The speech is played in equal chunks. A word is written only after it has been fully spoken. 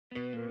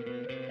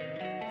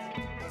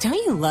Don't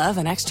you love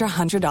an extra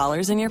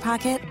 $100 in your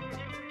pocket?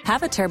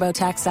 Have a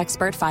TurboTax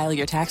expert file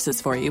your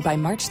taxes for you by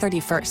March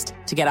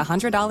 31st to get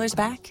 $100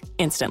 back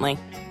instantly.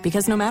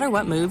 Because no matter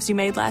what moves you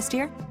made last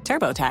year,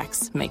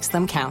 TurboTax makes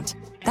them count.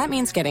 That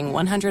means getting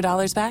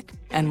 $100 back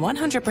and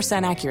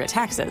 100% accurate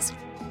taxes,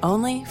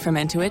 only from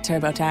Intuit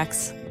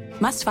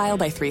TurboTax. Must file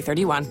by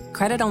 3/31.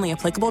 Credit only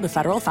applicable to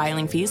federal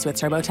filing fees with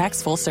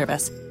TurboTax full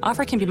service.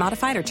 Offer can be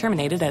modified or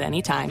terminated at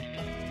any time.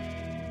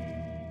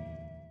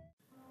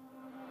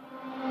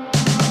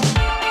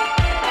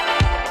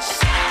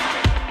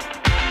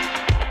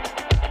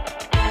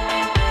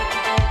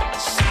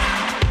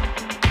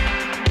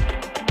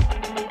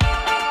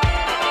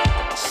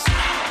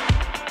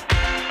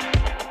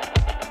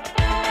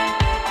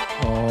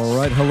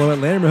 Hello,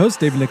 Atlanta. I'm your host,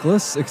 David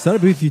Nicholas. Excited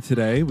to be with you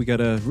today. We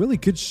got a really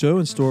good show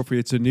in store for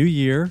you. It's a new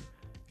year.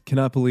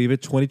 Cannot believe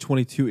it.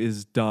 2022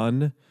 is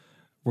done.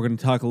 We're going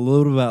to talk a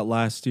little bit about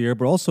last year,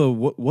 but also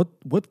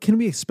what can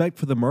we expect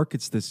for the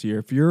markets this year?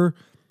 If you're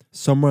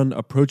someone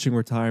approaching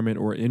retirement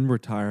or in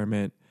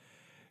retirement,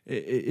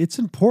 it's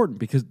important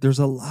because there's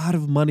a lot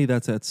of money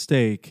that's at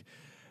stake,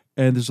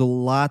 and there's a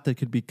lot that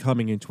could be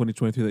coming in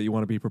 2023 that you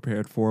want to be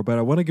prepared for. But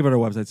I want to give it our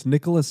website. It's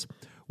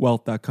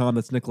nicholaswealth.com.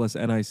 That's Nicholas,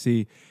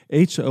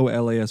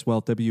 Nicholas,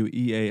 Wealth,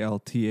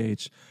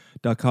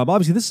 Wealth.com.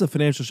 Obviously, this is a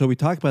financial show. We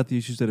talk about the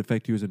issues that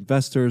affect you as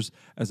investors,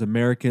 as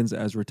Americans,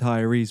 as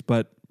retirees,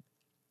 but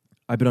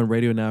I've been on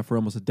radio now for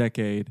almost a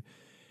decade,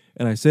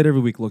 and I said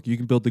every week, look, you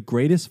can build the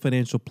greatest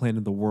financial plan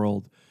in the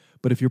world,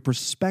 but if your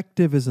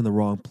perspective is in the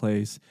wrong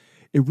place,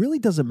 it really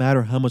doesn't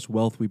matter how much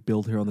wealth we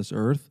build here on this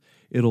earth.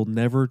 It'll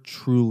never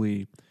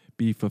truly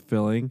be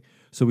fulfilling.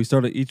 So we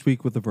started each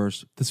week with a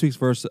verse. This week's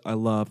verse I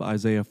love,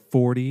 Isaiah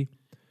 40,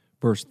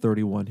 verse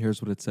 31.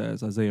 Here's what it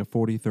says, Isaiah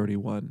 40,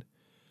 31.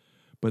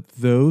 But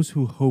those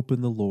who hope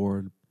in the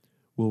Lord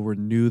will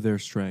renew their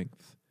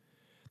strength.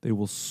 They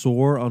will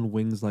soar on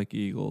wings like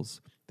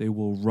eagles. They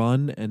will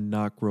run and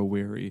not grow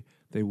weary.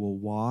 They will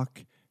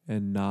walk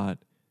and not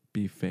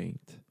be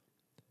faint.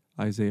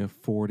 Isaiah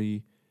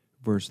 40,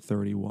 verse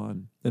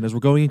 31. And as we're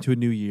going into a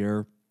new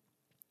year,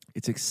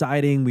 it's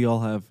exciting.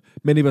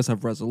 Many of us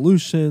have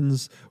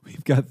resolutions.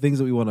 We've got things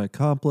that we want to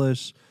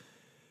accomplish.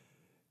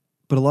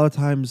 But a lot of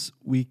times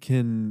we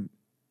can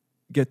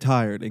get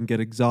tired and get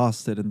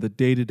exhausted, and the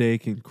day-to-day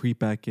can creep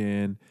back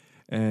in,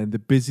 and the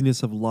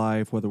busyness of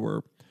life, whether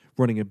we're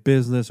running a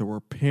business or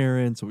we're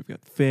parents or we've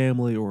got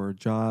family or our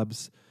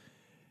jobs,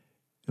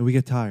 and we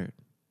get tired.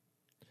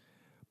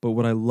 But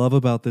what I love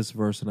about this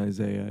verse in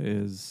Isaiah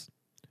is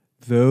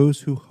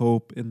those who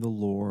hope in the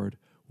Lord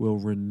will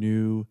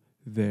renew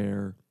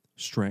their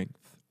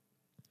strength.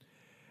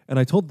 And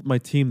I told my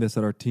team this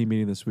at our team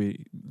meeting this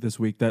week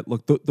that,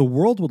 look, the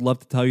world would love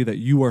to tell you that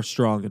you are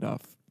strong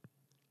enough,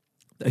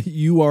 that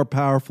you are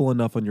powerful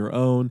enough on your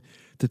own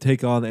to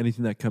take on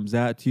anything that comes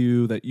at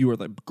you, that you are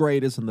the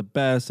greatest and the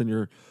best and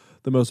you're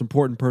the most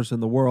important person in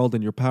the world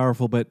and you're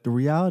powerful. But the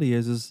reality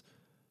is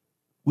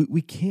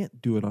we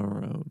can't do it on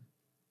our own.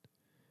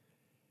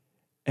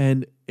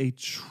 And a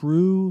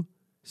true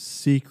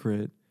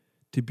secret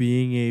to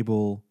being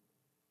able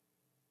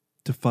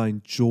to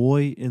find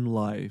joy in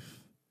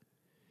life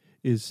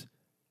is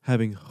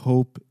having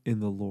hope in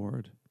the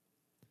Lord.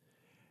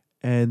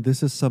 And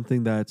this is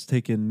something that's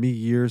taken me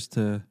years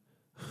to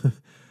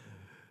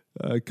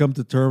come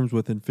to terms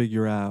with and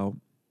figure out.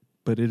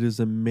 But it is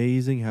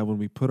amazing how when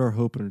we put our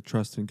hope and our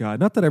trust in God,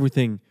 not that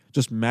everything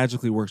just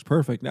magically works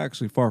perfect,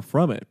 actually far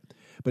from it,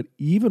 but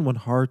even when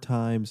hard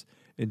times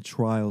and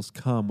trials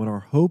come, when our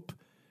hope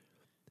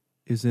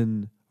is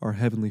in our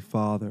Heavenly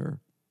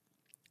Father,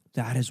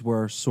 that is where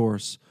our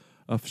source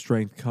of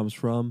strength comes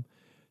from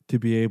to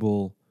be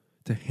able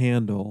to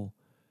handle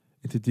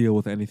and to deal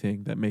with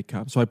anything that may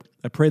come. So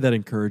I pray that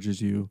encourages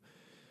you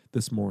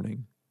this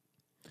morning.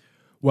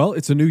 Well,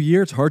 it's a new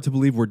year. It's hard to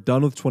believe we're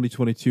done with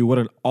 2022. What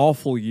an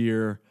awful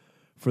year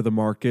for the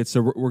market.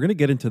 So we're going to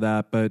get into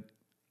that, but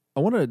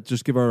I want to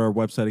just give out our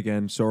website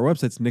again. So our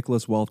website's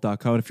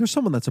nicholaswealth.com. And if you're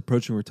someone that's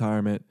approaching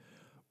retirement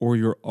or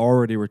you're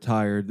already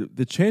retired,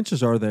 the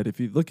chances are that if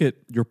you look at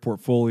your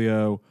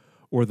portfolio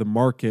or the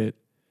market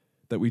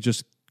that we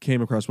just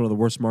came across, one of the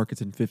worst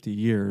markets in 50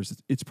 years,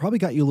 it's probably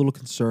got you a little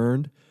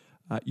concerned.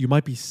 You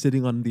might be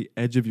sitting on the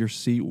edge of your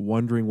seat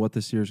wondering what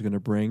this year is going to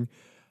bring.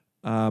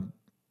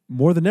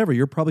 More than ever,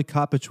 you're probably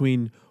caught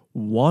between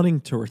wanting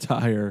to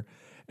retire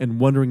and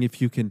wondering if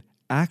you can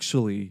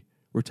actually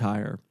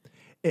retire.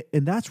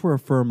 And that's where a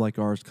firm like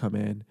ours come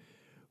in.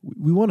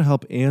 We want to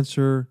help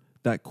answer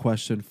that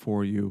question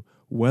for you,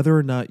 whether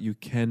or not you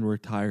can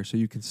retire, so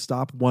you can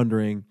stop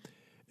wondering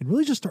and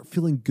really just start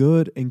feeling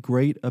good and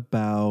great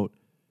about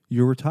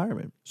your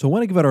retirement. So I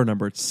want to give out our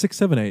number. It's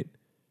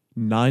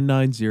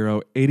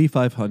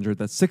 678-990-8500.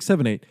 That's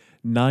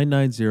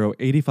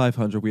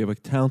 678-990-8500. We have a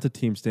talented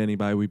team standing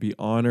by. We'd be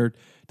honored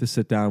to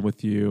sit down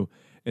with you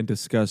and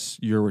discuss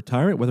your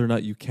retirement, whether or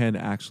not you can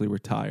actually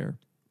retire.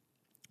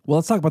 Well,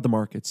 let's talk about the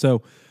market.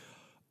 So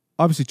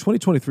obviously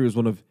 2023 was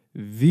one of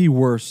the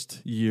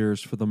worst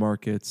years for the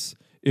markets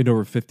in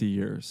over 50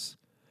 years.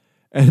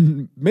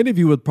 And many of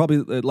you would probably,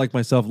 like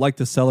myself, like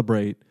to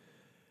celebrate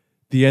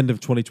the end of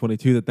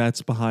 2022,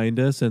 that's behind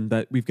us and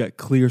that we've got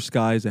clear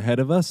skies ahead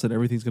of us and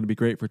everything's going to be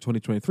great for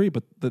 2023.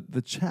 But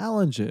the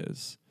challenge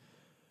is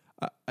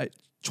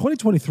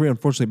 2023,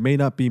 unfortunately, may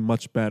not be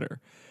much better.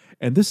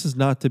 And this is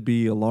not to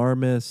be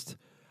alarmist.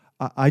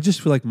 I just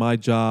feel like my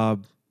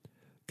job,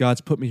 God's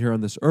put me here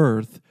on this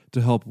earth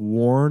to help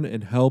warn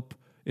and help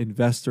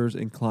investors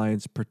and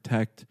clients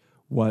protect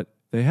what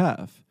they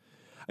have.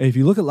 And if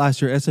you look at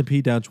last year,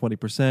 S&P down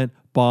 20%,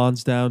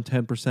 bonds down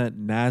 10%,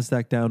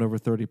 NASDAQ down over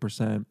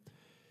 30%.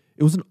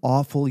 It was an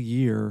awful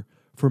year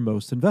for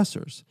most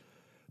investors.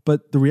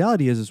 But the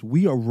reality is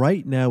we are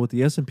right now with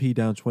the S&P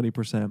down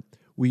 20%,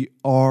 we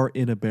are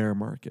in a bear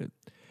market.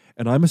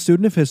 And I'm a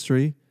student of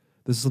history.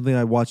 This is something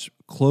I watch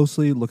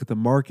closely, look at the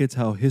markets,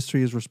 how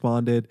history has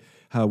responded,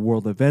 how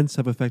world events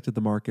have affected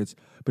the markets.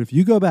 But if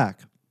you go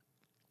back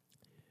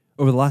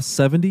over the last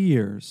 70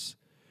 years,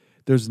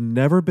 there's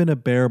never been a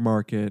bear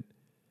market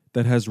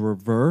that has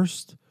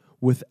reversed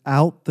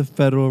without the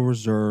Federal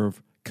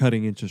Reserve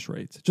cutting interest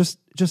rates. It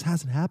just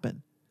hasn't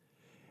happened.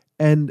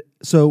 And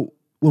so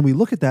when we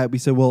look at that, we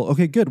say, well,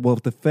 okay, good. Well,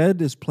 if the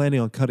Fed is planning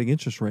on cutting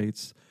interest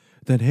rates,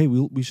 then, hey,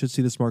 we should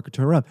see this market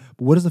turn around.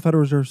 But what has the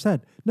Federal Reserve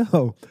said?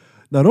 No.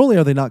 Not only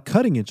are they not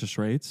cutting interest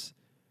rates,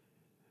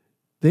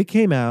 they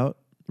came out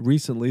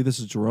recently, this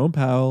is Jerome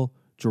Powell,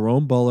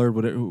 Jerome Bullard,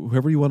 whatever,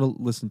 whoever you want to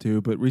listen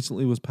to, but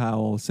recently was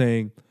Powell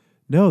saying,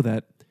 no,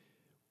 that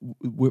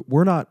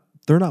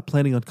they're not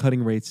planning on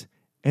cutting rates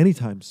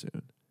anytime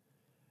soon.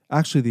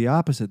 Actually, the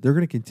opposite. They're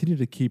going to continue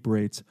to keep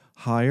rates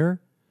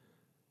higher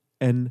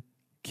and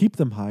keep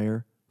them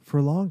higher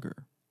for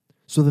longer.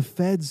 So the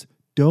Feds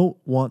don't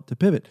want to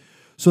pivot.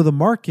 So the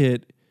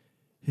market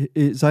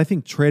is, I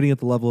think, trading at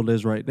the level it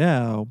is right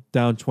now,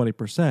 down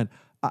 20%.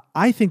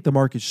 I think the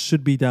market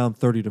should be down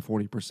 30 to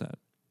 40%.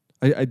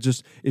 I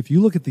just, if you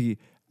look at the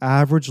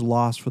average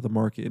loss for the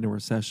market in a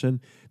recession,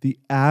 the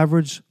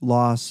average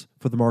loss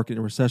for the market in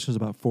a recession is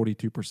about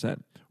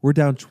 42%. We're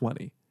down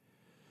 20.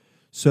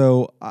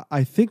 So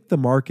I think the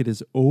market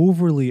is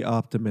overly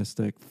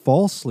optimistic,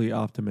 falsely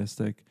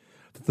optimistic,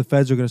 that the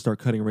Feds are going to start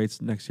cutting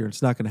rates next year.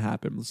 It's not going to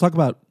happen. Let's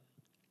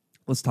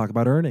talk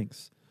about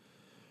earnings.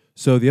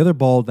 So the other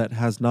ball that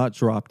has not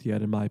dropped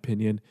yet, in my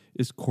opinion,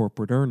 is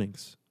corporate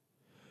earnings.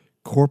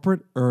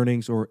 Corporate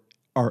earnings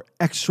are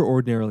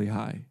extraordinarily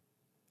high.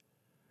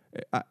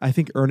 I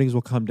think earnings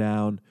will come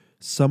down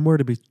somewhere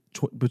to be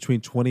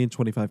between 20 and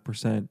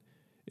 25%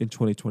 in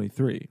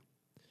 2023.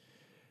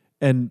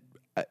 And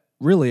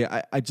really,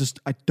 I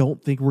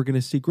don't think we're going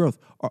to see growth.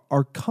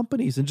 Our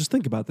companies, and just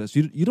think about this,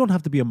 you don't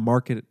have to be a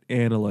market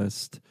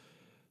analyst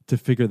to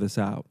figure this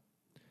out.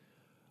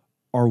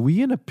 Are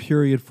we in a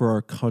period for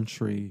our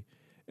country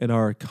and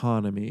our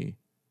economy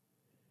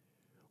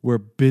where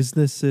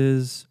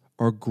businesses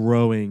are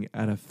growing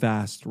at a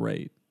fast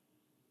rate?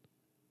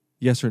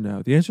 Yes or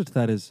no? The answer to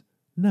that is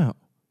no.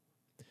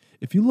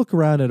 If you look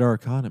around at our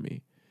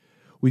economy,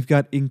 we've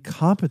got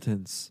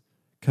incompetence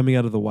coming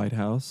out of the White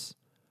House.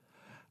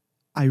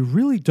 I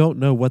really don't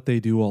know what they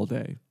do all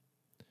day.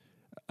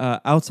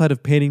 Outside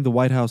of painting the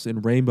White House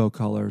in rainbow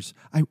colors,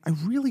 I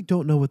really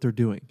don't know what they're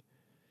doing.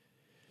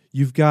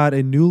 You've got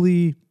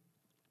new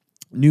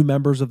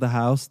members of the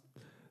House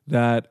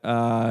that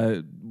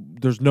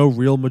there's no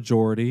real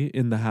majority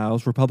in the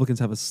House. Republicans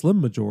have a slim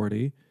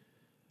majority,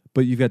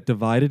 but you've got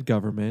divided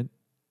government.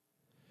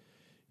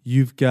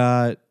 You've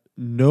got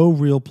no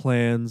real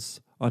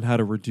plans on how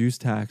to reduce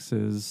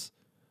taxes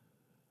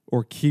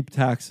or keep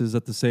taxes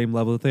at the same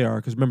level that they are,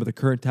 because remember, the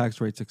current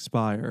tax rates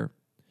expire.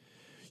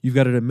 You've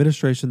got an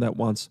administration that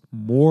wants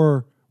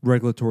more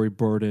regulatory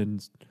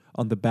burdens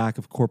on the back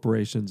of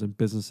corporations and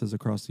businesses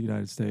across the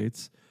United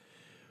States.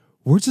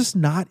 We're just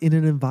not in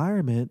an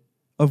environment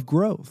of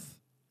growth.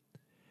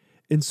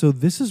 And so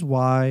this is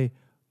why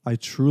I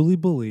truly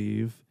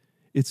believe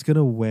it's going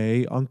to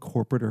weigh on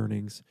corporate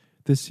earnings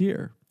this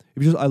year.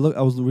 I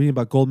was reading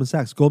about Goldman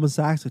Sachs. Goldman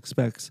Sachs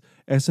expects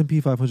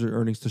S&P 500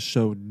 earnings to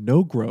show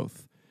no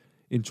growth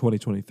in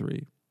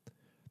 2023.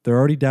 They're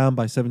already down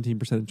by 17% in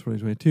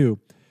 2022.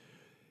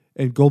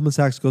 And Goldman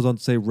Sachs goes on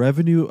to say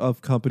revenue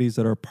of companies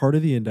that are part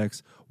of the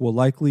index will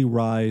likely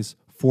rise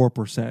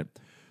 4%.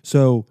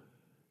 So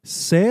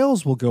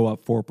sales will go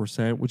up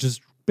 4%, which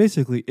is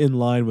basically in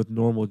line with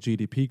normal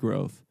GDP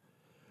growth.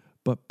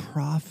 But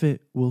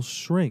profit will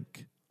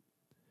shrink,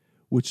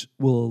 which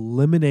will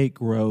eliminate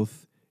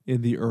growth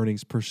in the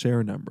earnings per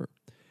share number.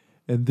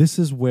 And this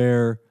is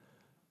where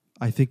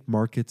I think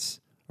markets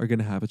are going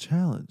to have a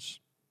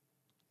challenge.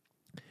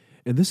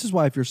 And this is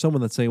why if you're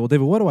someone that's saying, well,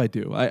 David, what do I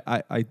do?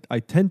 I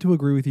tend to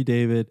agree with you,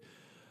 David.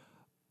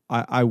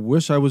 I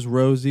wish I was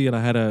rosy and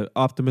I had an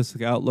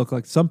optimistic outlook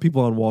like some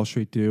people on Wall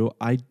Street do.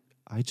 I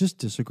just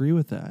disagree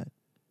with that.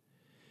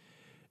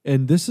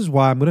 And this is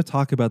why I'm going to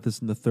talk about this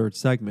in the third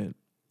segment.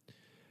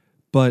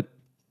 But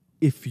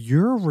if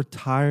your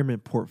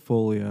retirement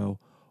portfolio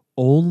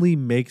only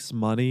makes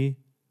money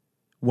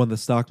when the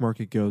stock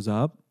market goes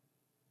up,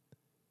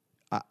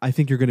 I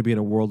think you're going to be in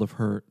a world of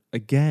hurt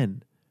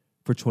again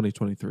for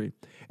 2023.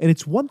 And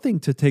it's one thing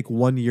to take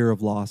 1 year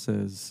of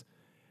losses.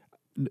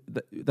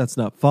 That's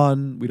not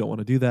fun. We don't want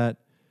to do that.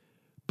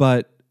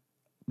 But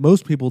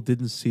most people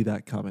didn't see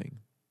that coming.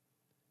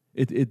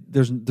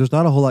 There's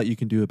not a whole lot you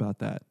can do about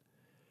that.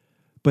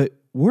 But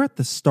we're at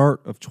the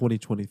start of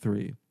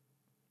 2023.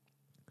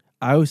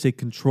 I always say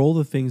control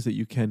the things that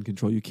you can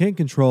control. You can't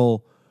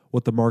control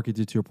what the market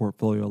did to your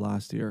portfolio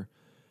last year.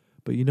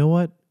 But you know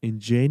what? In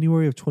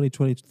January of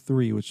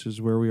 2023, which is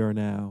where we are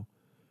now,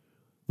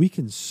 we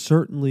can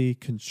certainly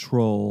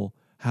control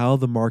how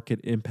the market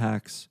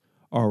impacts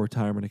our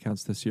retirement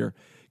accounts this year.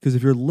 Because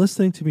if you're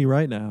listening to me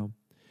right now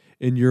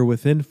and you're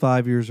within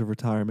 5 years of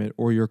retirement,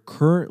 or you're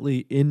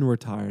currently in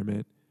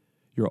retirement,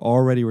 you're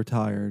already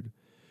retired,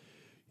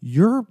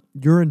 your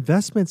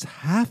investments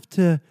have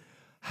to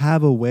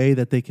have a way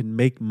that they can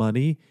make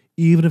money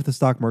even if the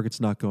stock market's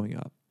not going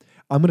up.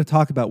 I'm going to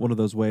talk about one of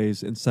those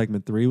ways in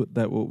segment 3,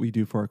 that what we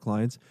do for our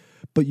clients.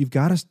 But you've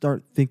got to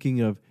start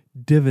thinking of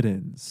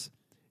dividends,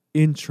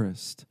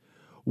 interest.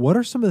 What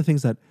are some of the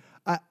things that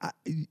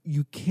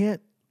you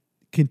can't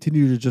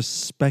continue to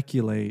just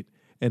speculate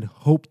and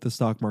hope the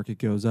stock market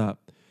goes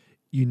up?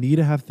 You need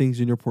to have things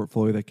in your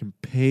portfolio that can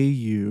pay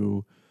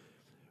you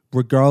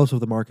regardless of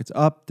the market's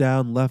up,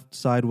 down, left,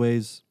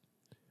 sideways.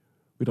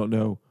 We don't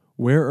know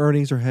where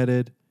earnings are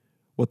headed,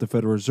 what the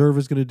Federal Reserve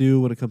is going to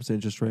do when it comes to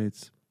interest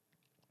rates.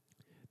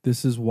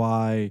 This is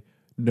why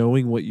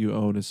knowing what you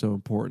own is so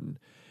important.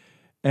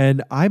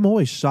 And I'm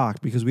always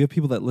shocked because we have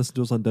people that listen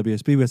to us on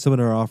WSB. We had someone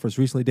in our office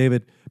recently,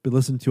 David, been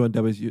listening to on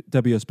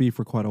WSB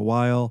for quite a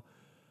while.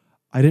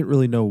 I didn't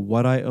really know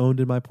what I owned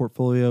in my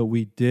portfolio.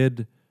 We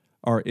did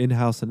our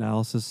in-house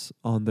analysis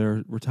on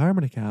their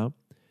retirement account,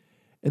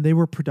 and they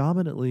were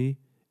predominantly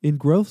in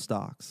growth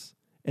stocks.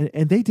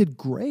 And they did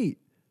great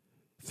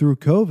through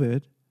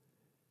COVID.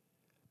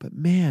 But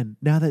man,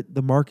 now that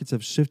the markets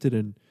have shifted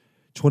and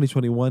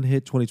 2021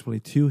 hit,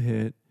 2022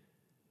 hit,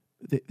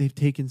 they've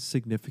taken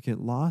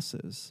significant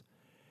losses.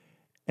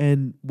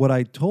 And what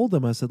I told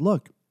them, I said,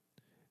 look,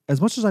 as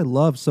much as I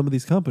love some of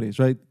these companies,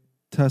 right?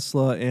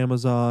 Tesla,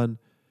 Amazon,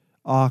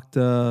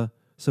 Okta,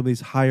 some of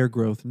these higher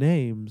growth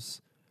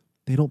names,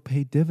 they don't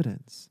pay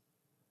dividends,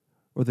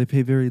 or they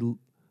pay very,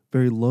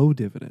 very low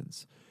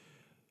dividends.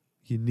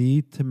 You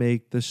need to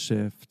make the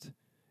shift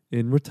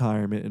in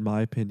retirement, in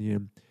my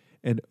opinion,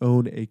 and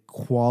own a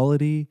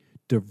quality,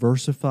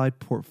 diversified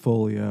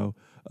portfolio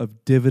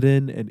of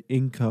dividend and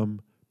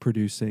income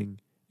producing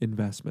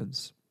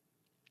investments.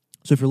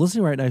 So if you're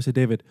listening right now, you say,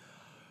 David,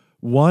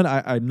 one,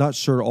 I'm not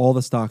sure all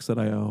the stocks that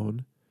I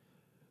own,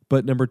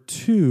 but number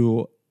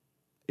two,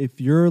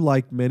 if you're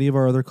like many of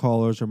our other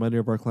callers or many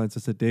of our clients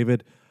that said,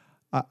 David,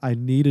 I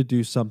need to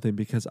do something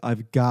because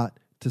I've got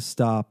to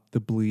stop the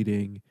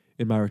bleeding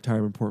in my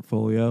retirement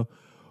portfolio.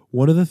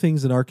 One of the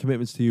things in our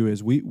commitments to you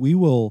is we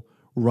will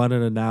run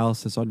an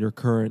analysis on your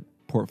current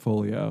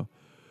portfolio.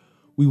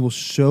 We will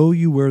show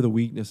you where the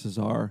weaknesses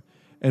are,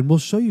 and we'll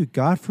show you,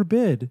 God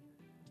forbid,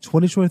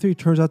 2023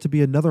 turns out to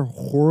be another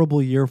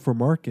horrible year for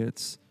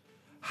markets,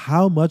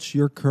 how much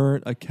your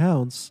current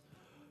accounts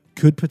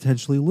could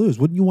potentially lose.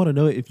 Wouldn't you want to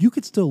know if you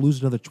could still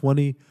lose another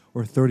 20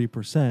 or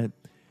 30%?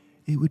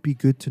 It would be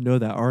good to know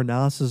that. Our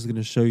analysis is going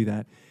to show you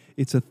that.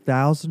 It's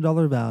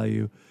 $1,000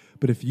 value,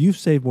 but if you've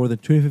saved more than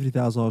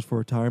 $250,000 for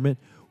retirement,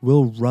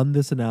 we'll run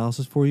this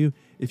analysis for you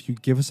if you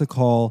give us a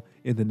call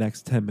in the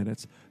next 10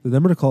 minutes. The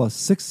number to call is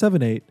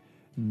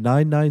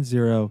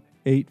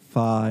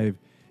 678-990-8500.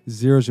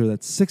 That's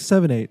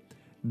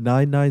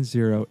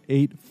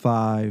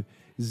 678-990-8500.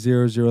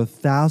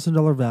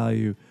 $1,000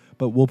 value,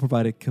 but we'll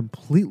provide it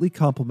completely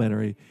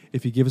complimentary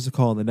if you give us a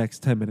call in the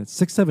next 10 minutes.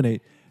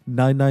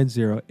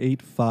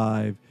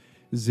 678-990-8500.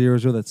 That's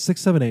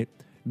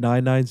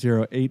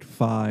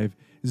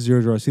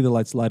 678-990-8500. I see the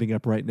lights lighting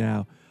up right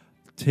now.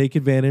 Take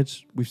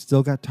advantage. We've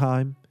still got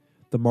time.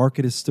 The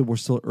market is we're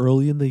still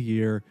early in the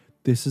year.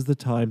 This is the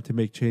time to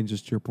make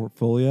changes to your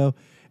portfolio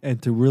and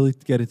to really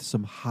get into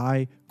some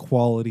high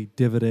quality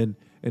dividend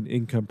and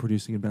income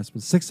producing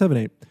investments.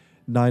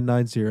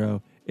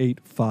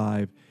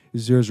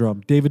 678-990-8500.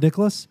 I'm David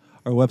Nicholas.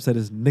 Our website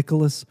is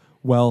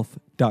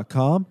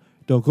nicholaswealth.com.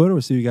 Don't go to.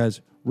 We'll see you guys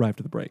right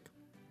after the break.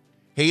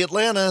 Hey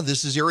Atlanta,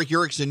 this is Eric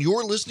Erickson.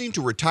 You're listening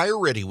to Retire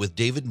Ready with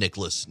David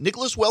Nicholas.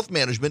 Nicholas Wealth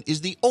Management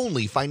is the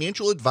only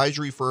financial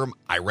advisory firm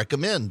I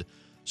recommend.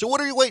 So what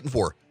are you waiting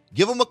for?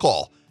 Give them a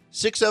call.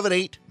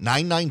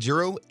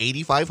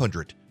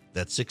 678-990-8500.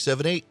 That's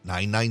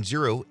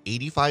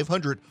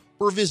 678-990-8500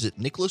 or visit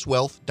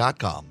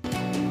nicholaswealth.com.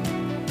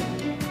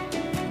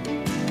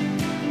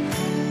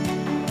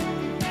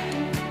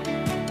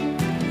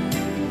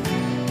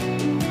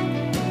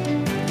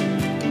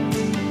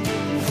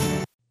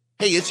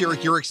 Hey, it's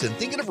Eric Erickson.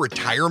 Thinking of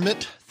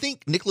retirement?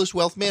 Think Nicholas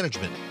Wealth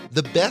Management,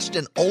 the best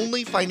and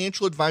only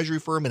financial advisory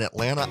firm in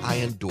Atlanta I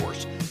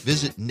endorse.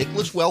 Visit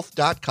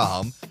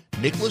nicholaswealth.com,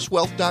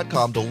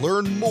 nicholaswealth.com to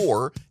learn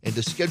more and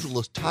to schedule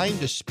a time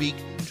to speak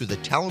to the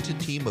talented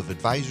team of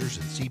advisors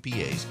and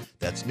CPAs.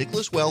 That's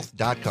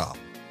nicholaswealth.com.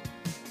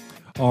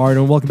 All right,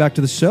 and welcome back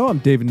to the show. I'm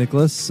David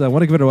Nicholas. I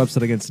want to give it our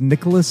website again. It's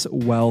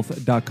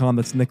nicholaswealth.com.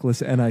 That's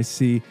Nicholas,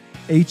 Nicholas,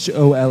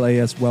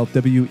 Wealth,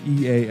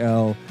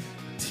 WEALTH.com.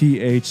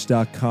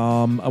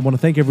 I want to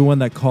thank everyone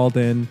that called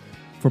in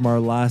from our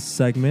last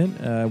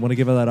segment. I want to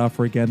give that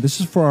offer again.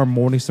 This is for our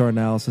Morningstar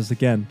analysis.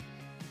 Again,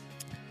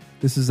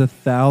 this is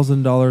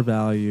 $1,000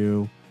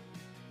 value.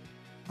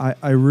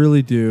 I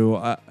really do.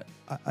 I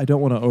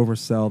don't want to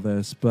oversell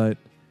this, but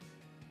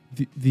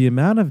the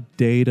amount of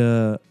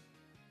data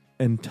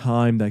and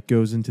time that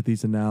goes into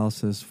these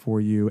analysis for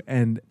you,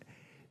 and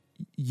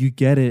you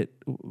get it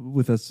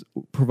with us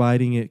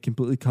providing it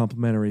completely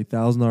complimentary,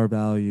 $1,000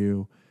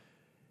 value.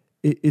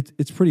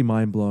 It's pretty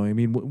mind blowing. I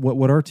mean,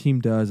 what our team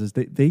does is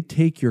they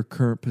take your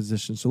current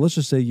position. So let's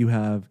just say you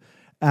have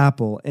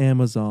Apple,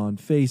 Amazon,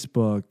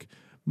 Facebook,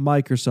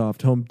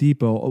 Microsoft, Home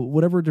Depot,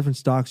 whatever different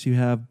stocks you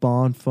have,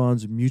 bond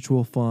funds,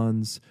 mutual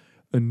funds,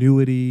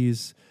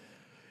 annuities.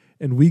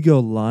 And we go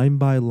line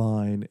by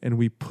line and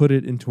we put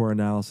it into our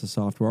analysis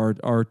software.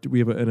 We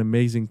have an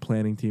amazing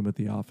planning team at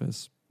the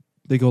office.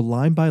 They go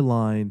line by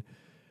line,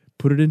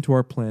 put it into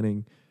our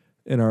planning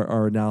and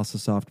our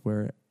analysis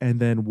software. And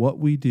then what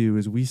we do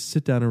is we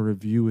sit down and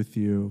review with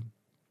you.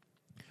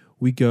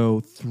 We go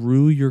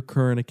through your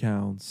current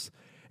accounts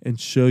and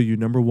show you,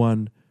 number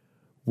one,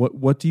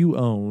 what do you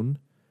own?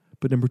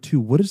 But number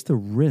two, what is the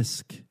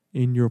risk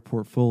in your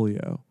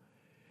portfolio?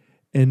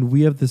 And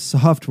we have this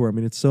software. I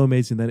mean, it's so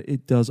amazing that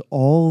it does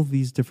all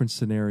these different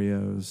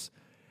scenarios.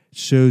 It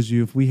shows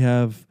you if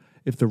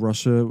the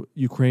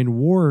Russia-Ukraine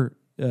war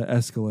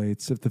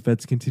escalates, if the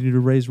Feds continue to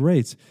raise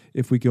rates,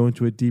 if we go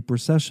into a deep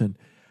recession,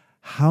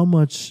 how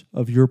much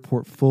of your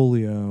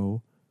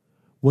portfolio,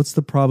 what's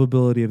the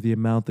probability of the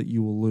amount that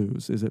you will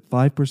lose? Is it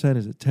 5%?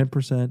 Is it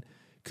 10%?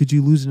 Could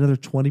you lose another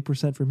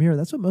 20% from here?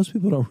 That's what most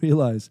people don't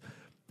realize.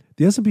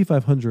 The S&P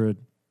 500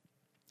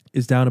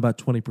 is down about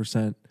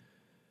 20%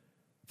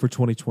 for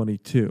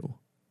 2022.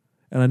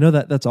 And I know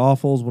that that's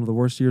awful. It's one of the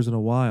worst years in a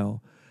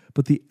while.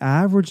 But the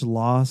average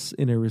loss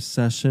in a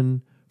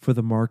recession for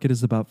the market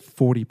is about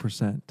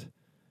 40%.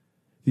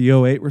 The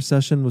 2008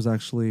 recession was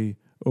actually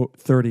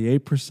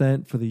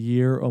 38% for the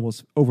year,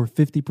 almost over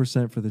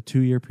 50% for the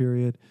 2-year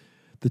period.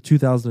 The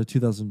 2000 to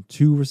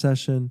 2002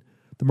 recession,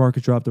 the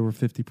market dropped over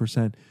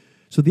 50%.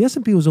 So the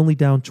S&P was only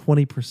down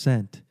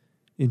 20%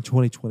 in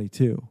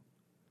 2022.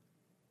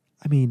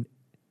 I mean,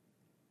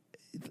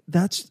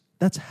 that's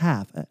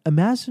half.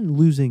 Imagine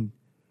losing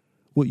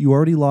what you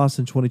already lost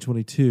in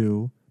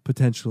 2022,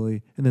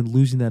 potentially, and then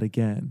losing that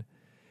again.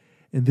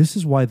 And this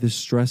is why this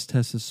stress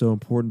test is so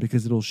important,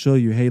 because it'll show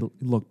you, hey,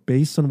 look,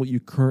 based on what you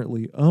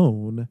currently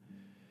own,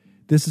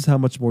 this is how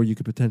much more you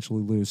could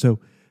potentially lose. So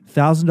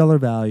 $1,000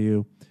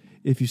 value,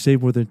 if you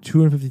save more than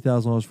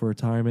 $250,000 for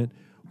retirement,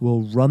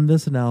 we'll run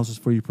this analysis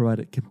for you, provide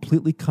it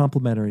completely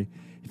complimentary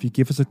if you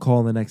give us a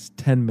call in the next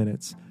 10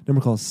 minutes.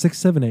 Number call is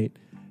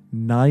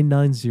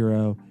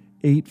 678-990-8500.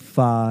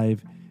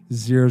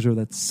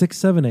 That's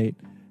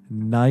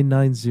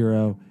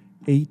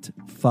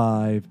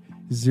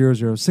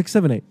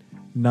 678-990-8500.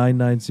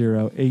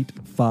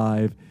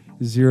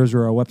 678-990-8500.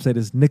 Our website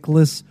is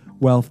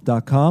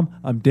nicholaswealth.com.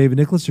 I'm David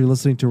Nicholas. You're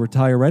listening to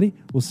Retire Ready.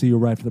 We'll see you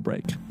right after the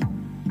break.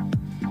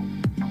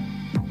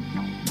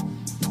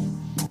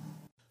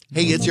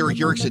 Hey, it's Eric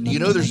Erickson. Do you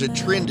know there's a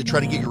trend to try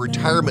to get your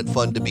retirement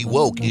fund to be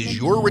woke? Is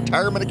your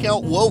retirement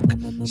account woke?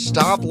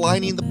 Stop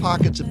lining the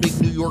pockets of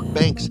big New York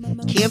banks.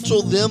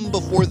 Cancel them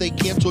before they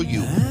cancel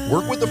you.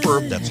 Work with a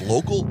firm that's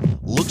local,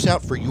 looks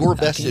out for your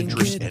best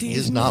interests, and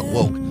is not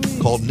woke.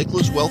 Call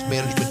Nicholas Wealth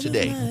Management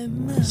today.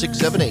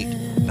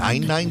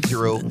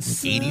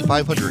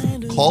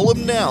 678-990-8500. Call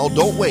them now.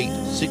 Don't wait.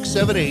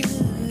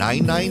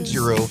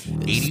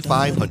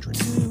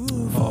 678-990-8500.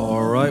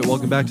 All right,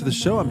 welcome back to the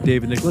show. I'm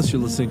David Nicholas.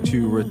 You're listening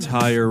to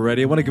Retire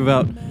Ready. I want to give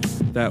out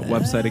that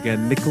website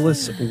again,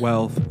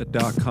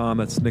 nicholaswealth.com.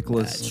 That's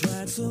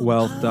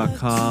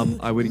nicholaswealth.com.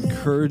 I would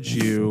encourage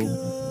you,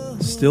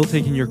 still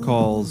taking your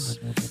calls.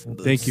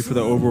 Thank you for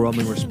the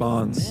overwhelming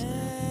response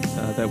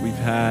that we've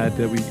had,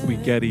 that we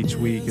get each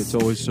week. It's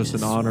always just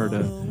an honor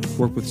to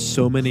work with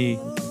so many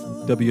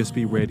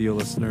WSB radio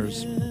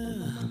listeners.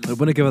 I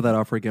want to give out that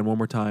offer again one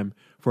more time.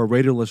 For our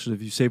radio listeners,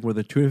 if you save more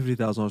than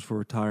 $250,000 for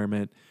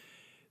retirement,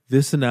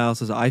 this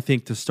analysis, I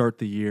think, to start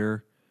the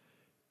year,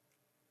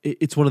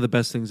 it's one of the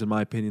best things, in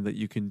my opinion, that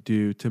you can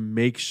do to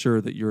make sure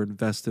that you're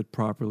invested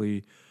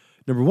properly.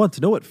 Number one,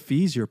 to know what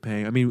fees you're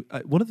paying. I mean,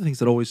 one of the things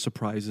that always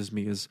surprises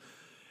me is,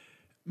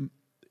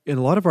 in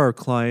a lot of our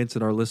clients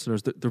and our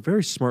listeners, they're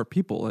very smart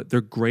people.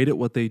 They're great at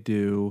what they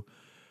do,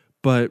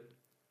 but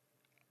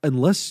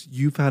unless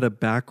you've had a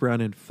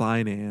background in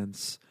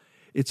finance,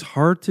 it's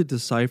hard to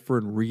decipher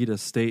and read a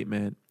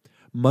statement,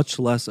 much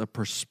less a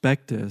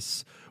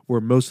prospectus where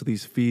most of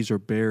these fees are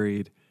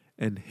buried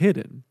and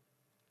hidden.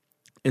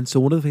 And so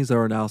one of the things that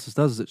our analysis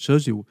does is it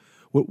shows you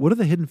what are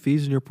the hidden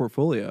fees in your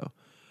portfolio.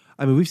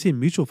 I mean, we've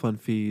seen mutual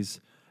fund fees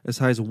as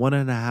high as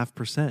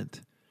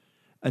 1.5%.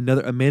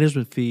 A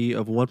management fee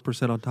of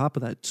 1% on top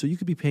of that. So you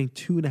could be paying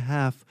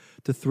 2.5%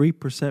 to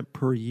 3%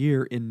 per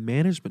year in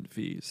management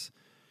fees.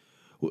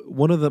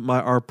 One of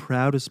our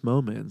proudest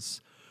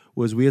moments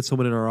was we had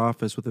someone in our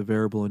office with a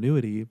variable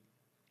annuity,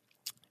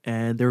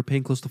 and they were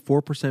paying close to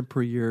 4%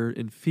 per year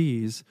in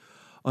fees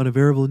on a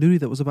variable annuity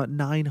that was about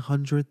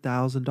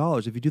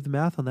 $900,000. If you do the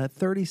math on that,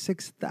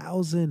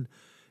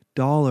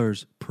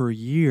 $36,000 per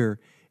year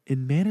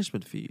in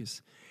management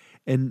fees.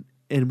 And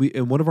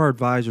one of our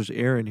advisors,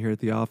 Aaron, here at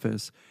the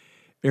office,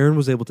 Aaron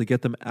was able to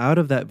get them out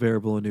of that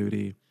variable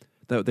annuity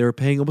that they were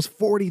paying almost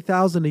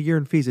 $40,000 a year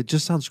in fees. It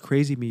just sounds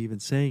crazy me even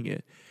saying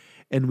it.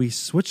 And we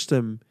switched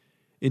them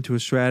into a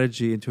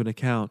strategy, into an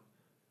account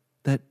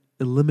that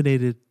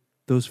eliminated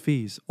those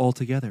fees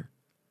altogether.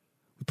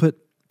 We put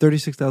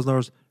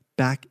 $36,000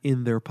 back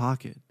in their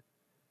pocket.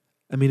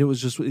 I mean, it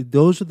was just,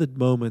 those are the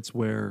moments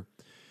where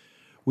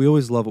we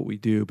always love what we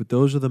do, but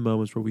those are the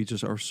moments where we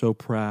just are so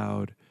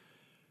proud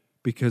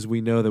because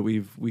we know that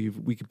we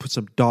can put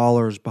some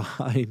dollars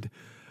behind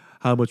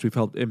how much we've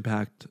helped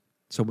impact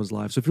someone's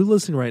life. So if you're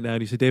listening right now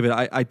and you say, David,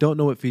 I don't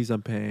know what fees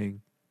I'm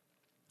paying.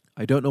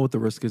 I don't know what the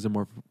risk is in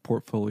my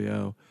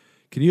portfolio.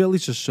 Can you at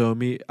least just show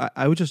me?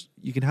 I would just,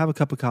 you can have a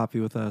cup of coffee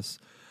with us.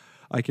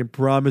 I can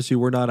promise you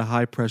we're not a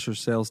high-pressure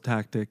sales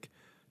tactic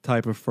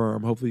type of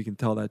firm. Hopefully you can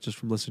tell that just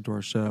from listening to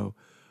our show.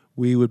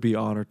 We would be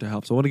honored to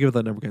help. So I want to give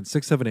that number again,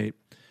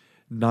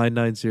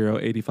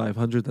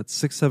 678-990-8500. That's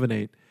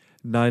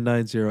 678-990-8500.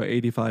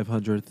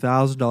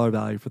 $1,000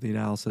 value for the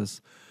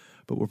analysis,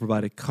 but we'll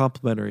provide it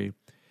complimentary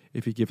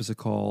if you give us a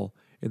call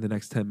in the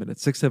next 10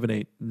 minutes.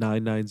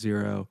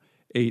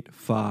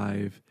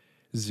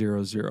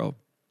 678-990-8500.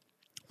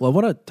 Well, I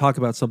want to talk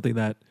about something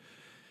that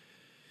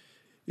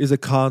is a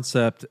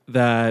concept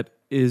that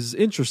is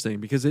interesting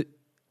because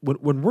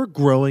when we're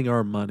growing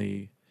our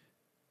money,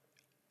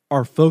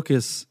 our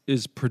focus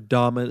is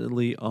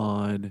predominantly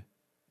on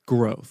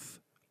growth,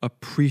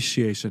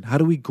 appreciation. How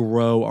do we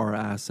grow our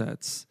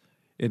assets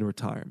in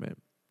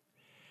retirement?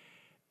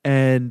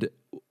 And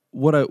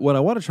what I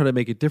want to try to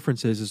make a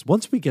difference is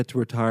once we get to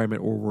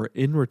retirement or we're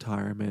in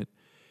retirement,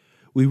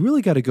 we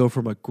really got to go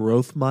from a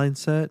growth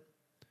mindset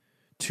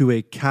to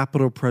a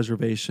capital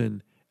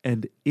preservation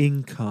and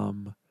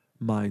income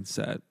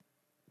mindset.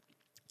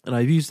 And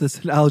I've used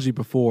this analogy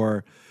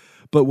before,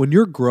 but when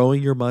you're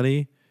growing your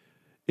money,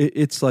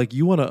 it's like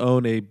you want to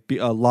own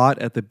a lot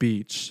at the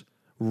beach,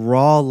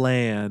 raw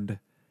land.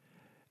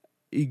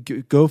 You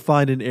go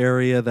find an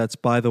area that's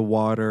by the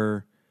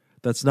water,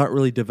 that's not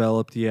really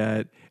developed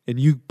yet, and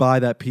you buy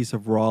that piece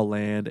of raw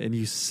land and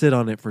you sit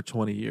on it for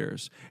 20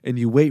 years and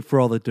you wait for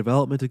all the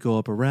development to go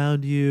up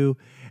around you,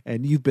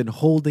 and you've been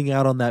holding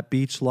out on that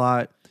beach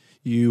lot,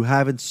 you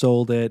haven't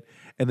sold it,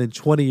 and then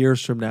 20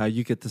 years from now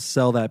you get to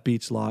sell that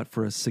beach lot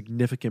for a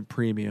significant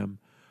premium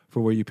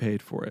for where you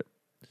paid for it.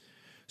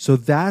 So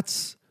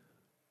that's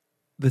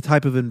the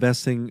type of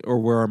investing or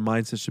where our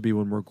mindset should be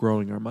when we're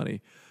growing our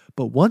money.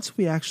 But once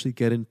we actually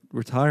get in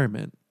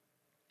retirement,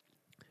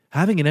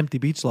 having an empty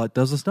beach lot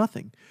does us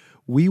nothing.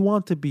 We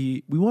want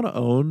to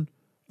own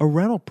a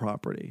rental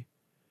property.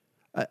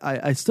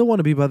 I still want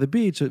to be by the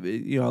beach,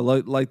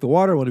 like the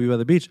water, I want to be by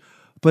the beach.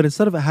 But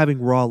instead of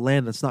having raw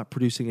land that's not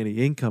producing any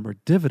income or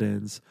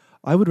dividends,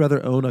 I would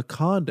rather own a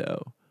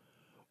condo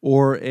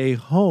or a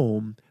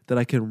home that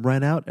I can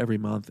rent out every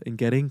month and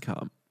get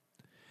income.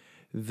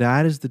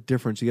 That is the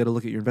difference. You got to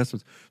look at your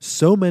investments.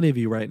 So many of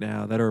you right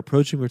now that are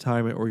approaching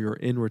retirement or you're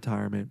in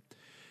retirement,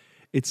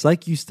 it's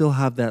like you still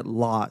have that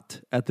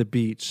lot at the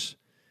beach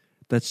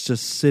that's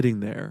just sitting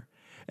there.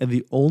 And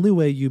the only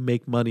way you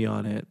make money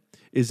on it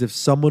is if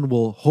someone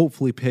will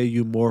hopefully pay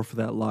you more for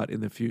that lot in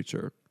the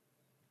future.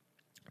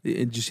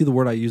 And you see the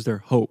word I use there,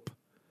 hope.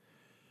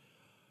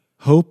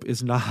 Hope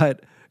is not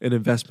an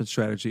investment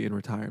strategy in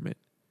retirement.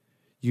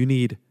 You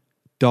need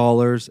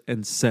dollars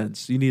and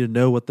cents. You need to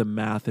know what the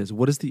math is.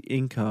 What is the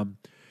income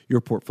your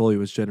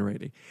portfolio is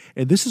generating?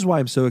 And this is why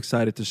I'm so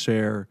excited to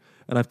share,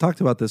 and I've talked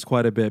about this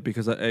quite a bit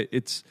because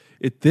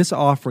this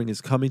offering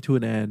is coming to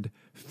an end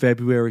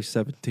February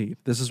 17th.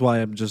 This is why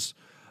I'm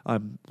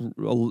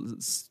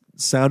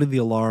sounding the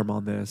alarm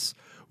on this,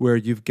 where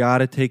you've got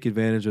to take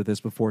advantage of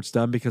this before it's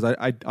done, because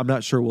I'm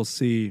not sure we'll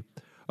see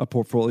a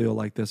portfolio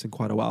like this in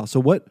quite a while. So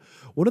one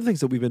of the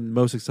things that we've been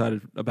most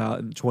excited about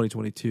in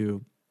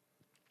 2022,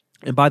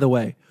 and by the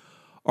way,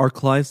 our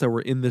clients that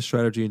were in this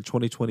strategy in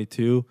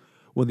 2022,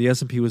 when the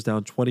S&P was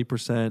down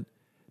 20%,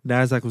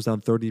 NASDAQ was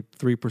down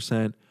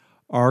 33%,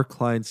 our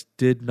clients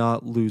did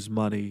not lose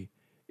money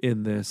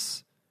in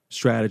this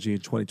strategy in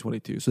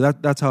 2022. So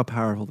that's how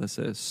powerful this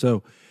is.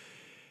 So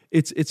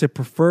it's a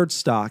preferred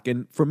stock.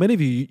 And for many of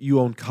you, you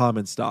own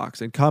common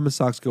stocks, and common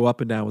stocks go up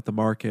and down with the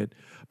market.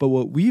 But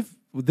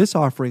this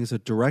offering is a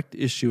direct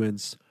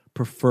issuance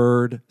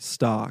preferred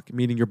stock,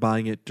 meaning you're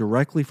buying it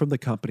directly from the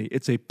company.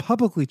 It's a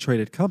publicly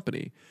traded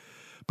company.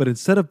 But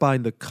instead of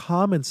buying the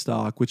common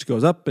stock, which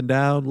goes up and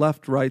down,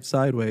 left, right,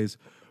 sideways,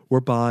 we're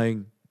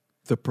buying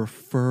the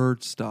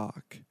preferred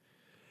stock.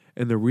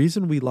 And the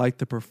reason we like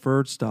the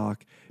preferred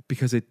stock,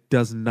 because it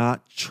does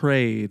not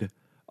trade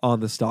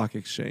on the stock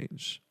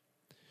exchange.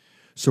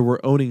 So we're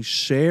owning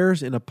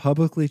shares in a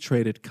publicly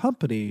traded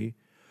company,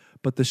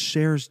 but the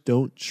shares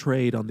don't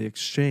trade on the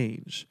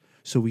exchange.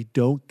 so we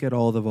don't get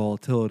all the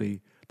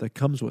volatility that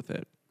comes with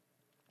it.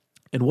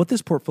 And what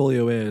this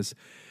portfolio is,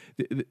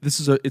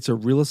 it's a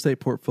real estate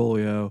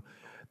portfolio.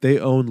 They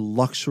own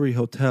luxury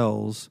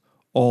hotels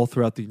all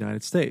throughout the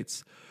United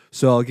States.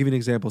 So I'll give you an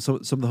example. Some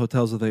of the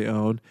hotels that they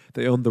own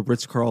the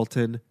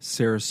Ritz-Carlton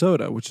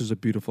Sarasota, which is a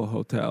beautiful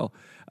hotel.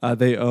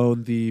 They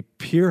own the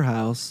Pier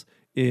House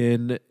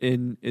in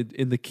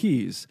the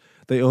Keys.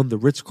 They own the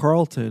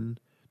Ritz-Carlton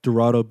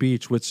Dorado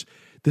Beach, which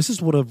this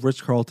is one of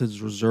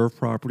Ritz-Carlton's reserve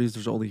properties.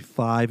 There's only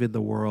 5 in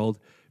the world.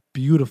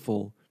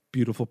 Beautiful,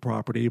 beautiful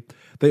property.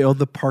 They own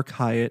the Park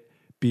Hyatt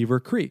Beaver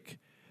Creek.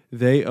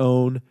 They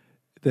own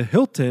the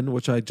Hilton,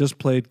 which I just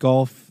played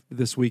golf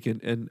this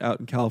weekend and out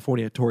in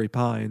California at Torrey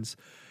Pines.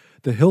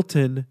 The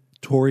Hilton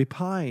Torrey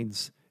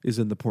Pines is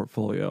in the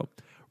portfolio.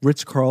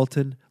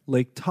 Ritz-Carlton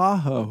Lake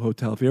Tahoe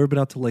Hotel. If you've ever been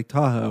out to Lake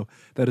Tahoe,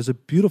 that is a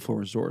beautiful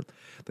resort.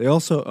 They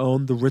also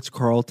own the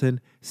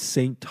Ritz-Carlton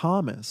St.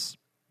 Thomas,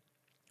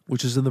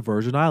 which is in the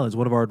Virgin Islands.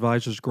 One of our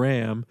advisors,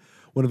 Graham,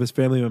 one of his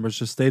family members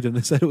just stayed in.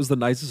 They said it was the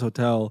nicest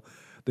hotel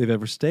they've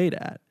ever stayed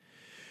at.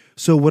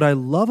 So what I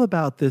love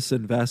about this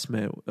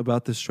investment,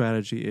 about this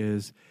strategy,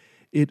 is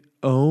it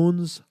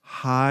owns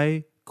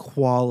high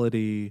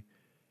quality,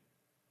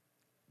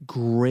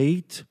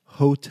 great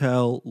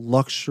hotel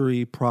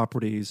luxury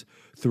properties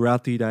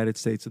throughout the United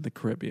States and the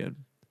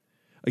Caribbean.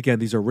 Again,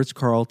 these are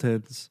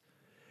Ritz-Carltons,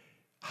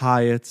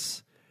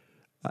 Hyatts.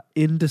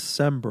 In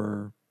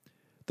December,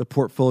 the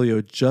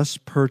portfolio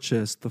just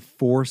purchased the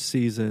Four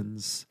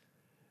Seasons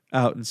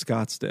out in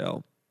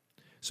Scottsdale.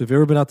 So if you've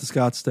ever been out to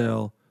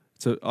Scottsdale,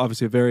 it's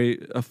obviously a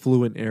very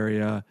affluent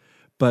area,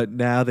 but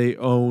now they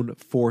own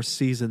Four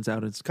Seasons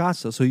out in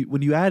Scottsdale. So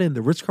when you add in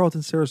the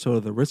Ritz-Carlton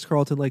Sarasota, the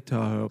Ritz-Carlton Lake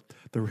Tahoe,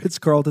 the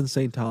Ritz-Carlton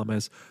St.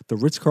 Thomas, the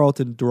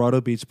Ritz-Carlton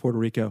Dorado Beach, Puerto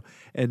Rico,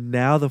 and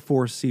now the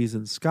Four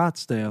Seasons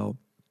Scottsdale,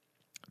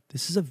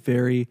 this is a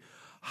very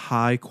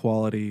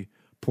high-quality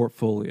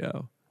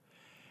portfolio.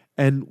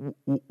 And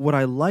what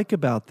I like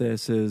about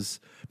this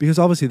is, because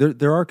obviously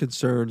there are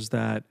concerns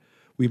that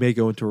we may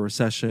go into a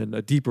recession,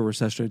 a deeper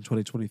recession in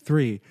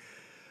 2023.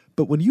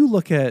 But when you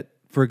look at,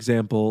 for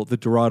example, the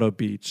Dorado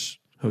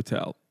Beach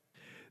Hotel,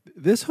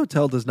 this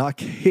hotel does not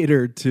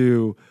cater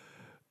to,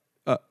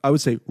 I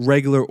would say,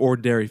 regular,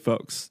 ordinary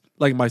folks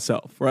like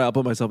myself, right? I'll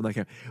put myself in that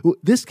category.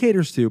 This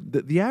caters to,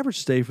 the average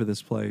stay for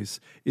this place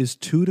is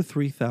 $2,000 to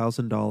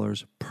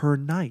 $3,000 per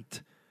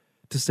night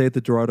to stay at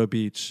the Dorado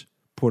Beach,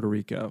 Puerto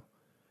Rico.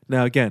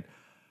 Now, again,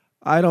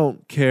 I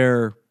don't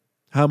care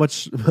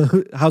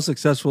how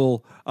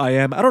successful I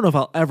am. I don't know if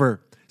I'll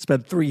ever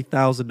spend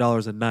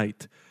 $3,000 a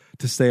night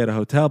to stay at a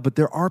hotel, but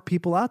there are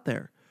people out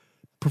there,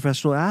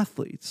 professional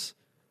athletes,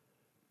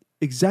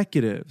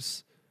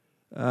 executives,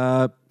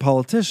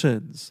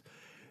 politicians.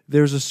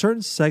 There's a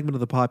certain segment of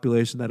the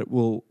population that it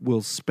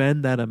will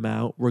spend that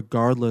amount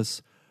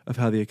regardless of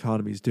how the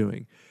economy is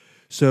doing.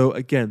 So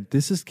again,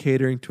 this is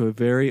catering to a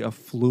very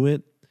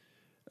affluent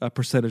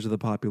percentage of the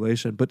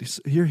population. But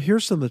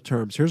here's some of the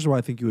terms. Here's why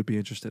I think you would be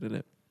interested in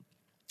it.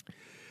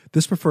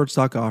 This preferred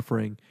stock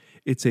offering,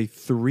 it's a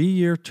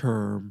 3-year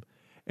term,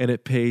 and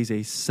it pays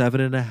a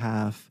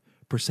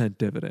 7.5%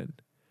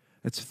 dividend.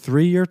 It's a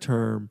 3-year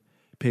term,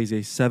 pays a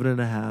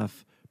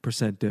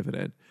 7.5%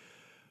 dividend.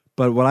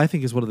 But what I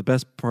think is one of the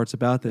best parts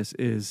about this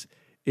is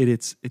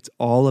it's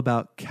all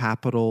about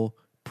capital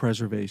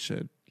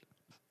preservation.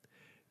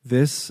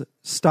 This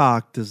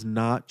stock does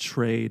not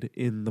trade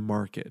in the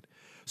market.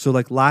 So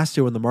like last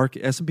year when the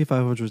market, S&P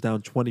 500 was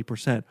down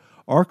 20%,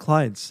 our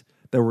clients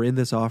that were in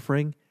this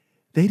offering,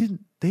 they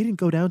didn't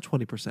go down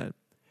 20%.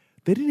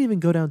 They didn't even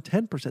go down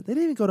 10%. They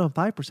didn't even go down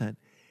 5%.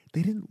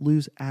 They didn't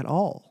lose at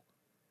all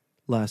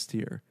last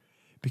year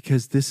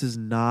because this is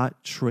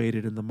not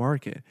traded in the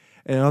market.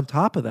 And on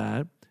top of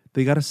that,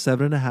 they got a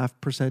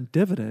 7.5%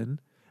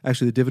 dividend.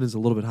 Actually, the dividend is a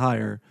little bit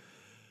higher,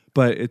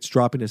 but it's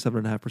dropping to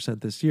 7.5%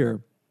 this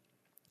year.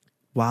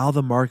 While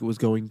the market was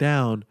going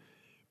down,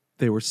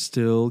 they were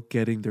still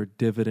getting their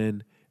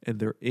dividend and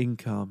their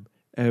income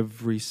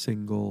every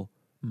single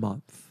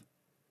month.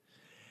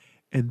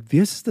 And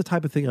this is the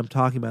type of thing I'm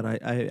talking about.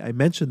 I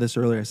mentioned this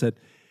earlier. I said,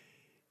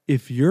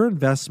 if your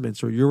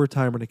investments or your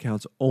retirement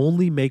accounts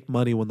only make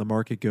money when the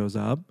market goes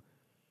up,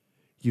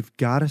 you've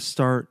got to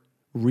start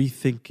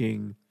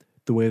rethinking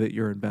the way that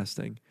you're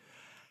investing.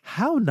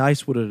 How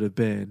nice would it have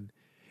been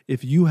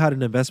if you had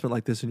an investment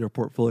like this in your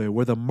portfolio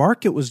where the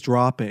market was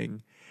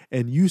dropping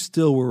and you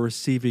still were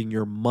receiving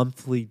your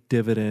monthly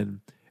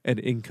dividend and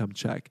income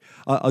check?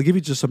 I'll give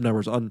you just some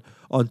numbers. On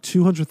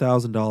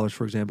 $200,000,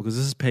 for example, because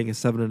this is paying a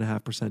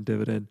 7.5%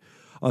 dividend,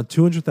 on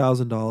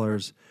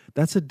 $200,000,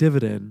 that's a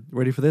dividend,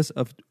 ready for this,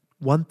 of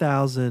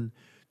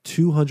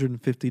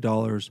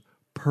 $1,250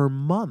 per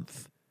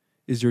month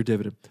is your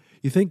dividend.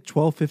 You think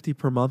 $1,250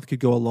 per month could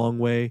go a long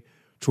way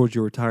towards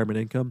your retirement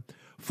income?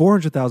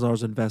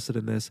 $400,000 invested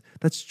in this,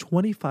 that's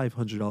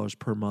 $2,500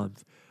 per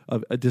month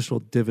of additional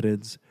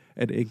dividends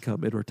and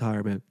income in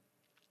retirement.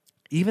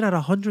 Even at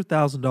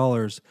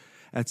 $100,000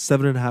 at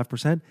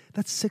 7.5%,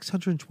 that's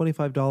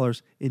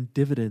 $625 in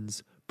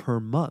dividends per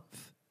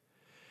month.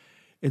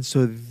 And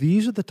so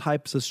these are the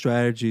types of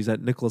strategies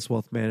at Nicholas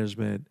Wealth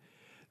Management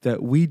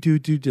that we do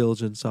due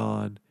diligence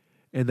on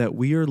and that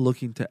we are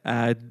looking to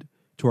add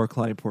to our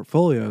client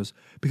portfolios,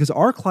 because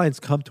our clients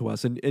come to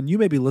us, and you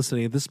may be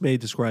listening, and this may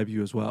describe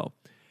you as well.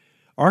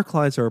 Our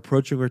clients are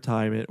approaching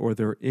retirement or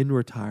they're in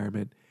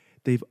retirement.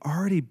 They've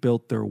already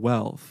built their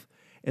wealth,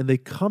 and they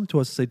come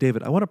to us and say,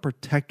 David, I want to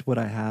protect what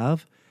I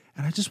have,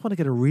 and I just want to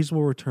get a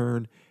reasonable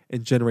return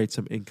and generate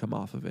some income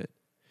off of it.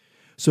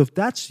 So if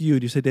that's you,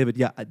 and you say, David,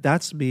 yeah,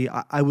 that's me.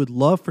 I would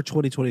love for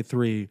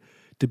 2023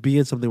 to be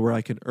in something where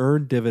I can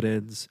earn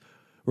dividends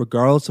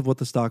regardless of what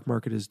the stock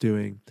market is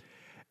doing.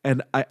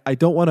 And I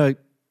don't want to,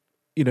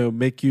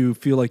 make you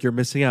feel like you're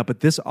missing out,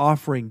 but this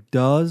offering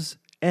does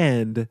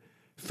end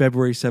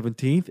February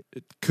 17th.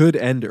 It could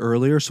end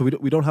earlier, so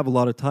we don't have a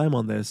lot of time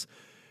on this.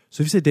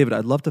 So if you say, David,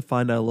 I'd love to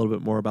find out a little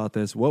bit more about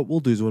this, what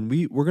we'll do is when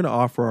we're going to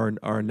offer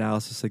our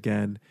analysis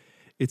again,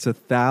 it's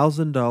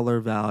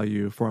 $1,000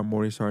 value for our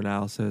Morningstar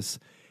analysis.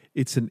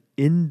 It's an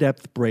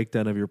in-depth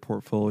breakdown of your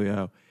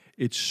portfolio.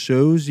 It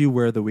shows you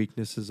where the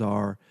weaknesses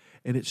are,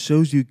 and it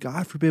shows you,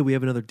 God forbid, we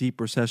have another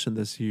deep recession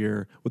this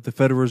year with the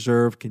Federal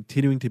Reserve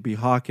continuing to be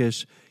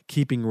hawkish,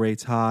 keeping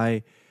rates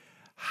high.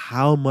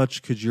 How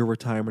much could your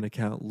retirement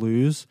account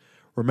lose?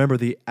 Remember,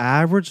 the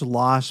average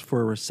loss for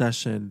a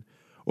recession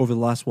over the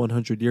last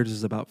 100 years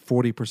is about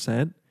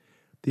 40%.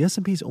 The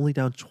S&P is only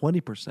down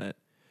 20%.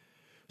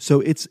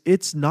 So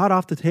it's not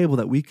off the table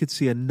that we could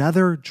see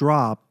another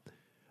drop,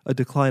 a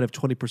decline of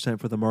 20%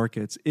 for the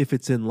markets if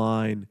it's in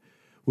line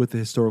with the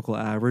historical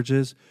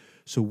averages.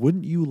 So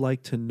wouldn't you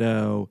like to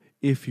know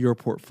if your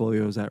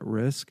portfolio is at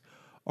risk?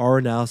 Our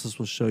analysis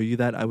will show you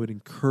that. I would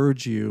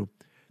encourage you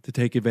to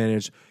take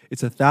advantage.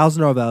 It's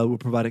 $1,000 value. We'll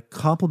provide it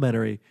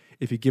complimentary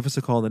if you give us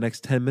a call in the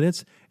next 10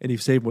 minutes and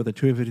you've saved more than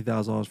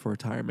 $250,000 for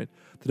retirement.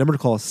 The number to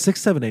call is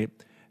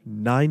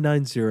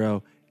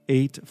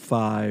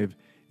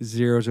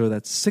 678-990-8500.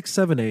 That's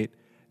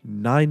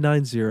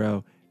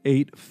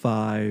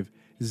 678-990-8500.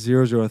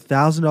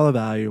 $1,000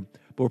 value,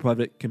 but we'll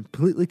provide it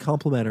completely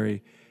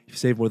complimentary if you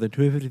save more than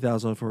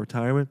 $250,000 for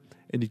retirement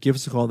and you give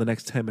us a call in the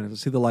next 10 minutes. I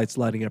see the lights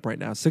lighting up right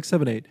now.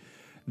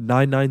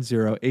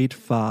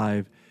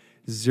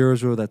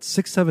 678-990-8500. That's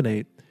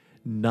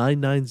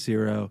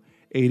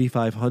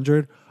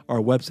 678-990-8500. Our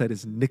website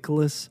is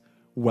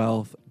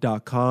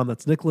nicholaswealth.com.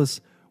 That's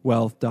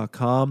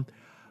nicholaswealth.com.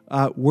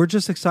 We're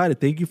just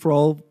excited. Thank you for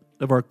all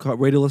of our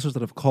radio listeners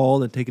that have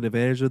called and taken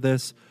advantage of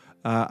this.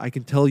 I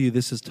can tell you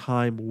this is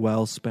time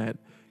well spent.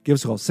 Give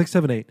us a call,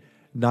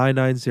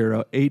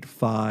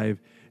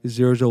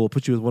 678-990-8500. We'll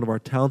put you with one of our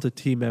talented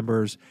team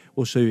members.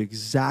 We'll show you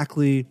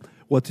exactly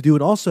what to do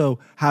and also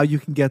how you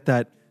can get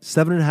that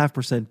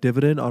 7.5%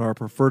 dividend on our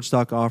preferred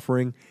stock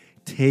offering.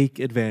 Take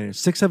advantage.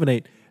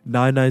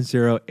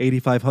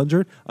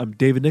 678-990-8500. I'm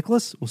David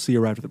Nicholas. We'll see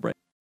you right after the break.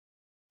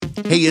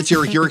 Hey, it's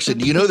Eric Erickson.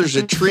 Do you know there's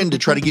a trend to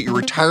try to get your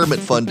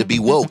retirement fund to be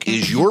woke?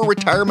 Is your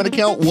retirement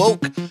account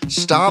woke?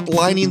 Stop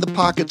lining the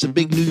pockets of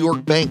big New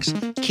York banks.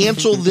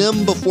 Cancel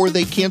them before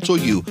they cancel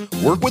you.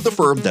 Work with a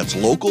firm that's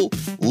local,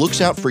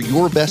 looks out for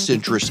your best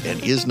interests, and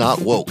is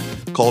not woke.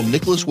 Call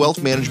Nicholas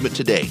Wealth Management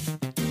today.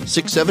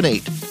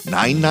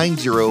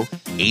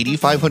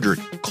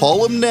 678-990-8500.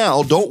 Call them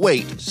now. Don't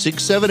wait.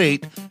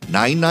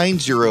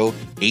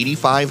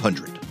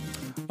 678-990-8500.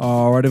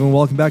 All right, everyone,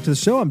 welcome back to the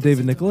show. I'm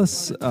David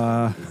Nicholas.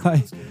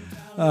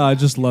 I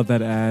just love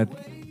that ad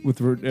with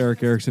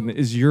Eric Erickson.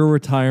 Is your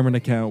retirement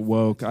account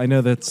woke? I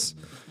know that's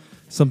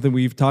something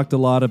we've talked a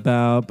lot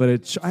about,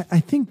 but I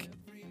think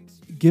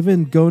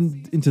given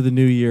going into the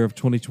new year of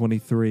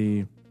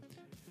 2023,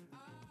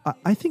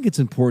 I think it's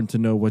important to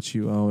know what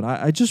you own.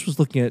 I just was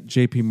looking at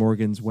JP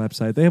Morgan's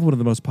website. They have one of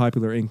the most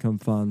popular income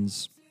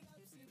funds,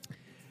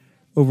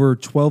 over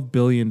 $12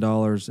 billion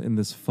in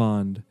this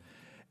fund.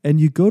 And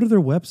you go to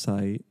their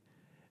website,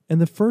 and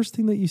the first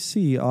thing that you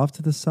see off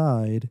to the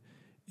side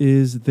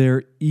is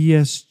their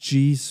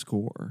ESG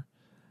score.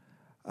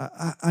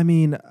 I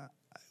mean,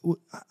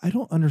 I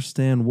don't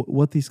understand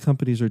what these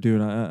companies are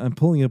doing. I'm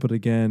pulling up it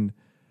again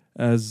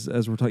as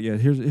we're talking. Yeah,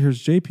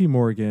 here's JP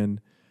Morgan,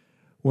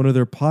 one of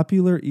their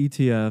popular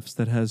ETFs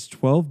that has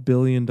 $12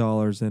 billion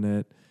in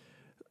it.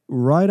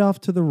 Right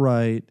off to the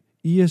right,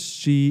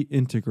 ESG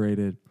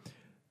integrated.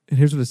 And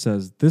here's what it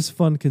says. This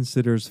fund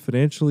considers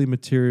financially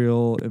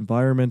material,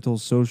 environmental,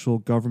 social,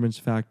 governance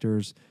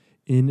factors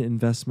in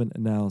investment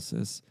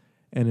analysis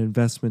and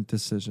investment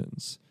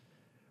decisions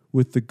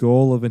with the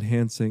goal of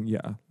enhancing,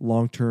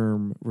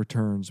 long-term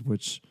returns,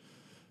 which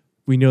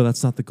we know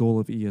that's not the goal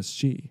of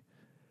ESG.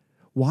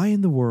 Why in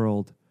the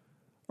world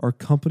are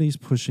companies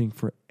pushing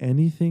for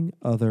anything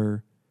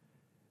other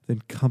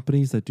than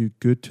companies that do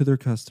good to their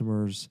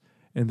customers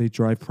and they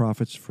drive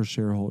profits for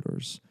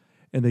shareholders?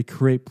 And they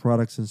create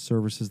products and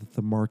services that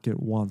the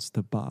market wants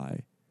to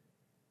buy?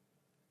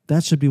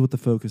 That should be what the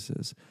focus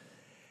is.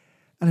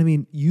 And I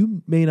mean,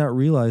 you may not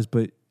realize,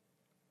 but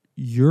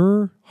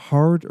your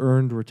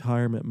hard-earned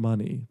retirement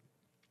money,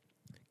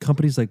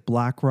 companies like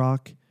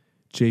BlackRock,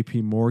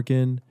 JP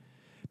Morgan,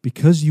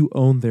 because you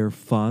own their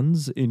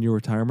funds in your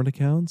retirement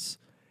accounts,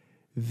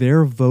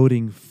 they're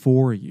voting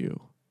for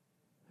you.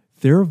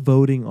 they're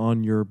voting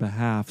on your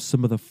behalf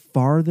some of the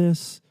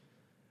farthest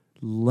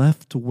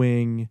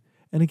left-wing,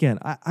 and again,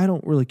 I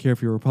don't really care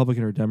if you're a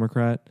Republican or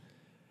Democrat,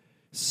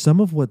 some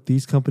of what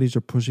these companies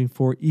are pushing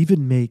for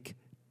even make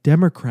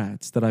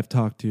Democrats that I've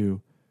talked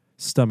to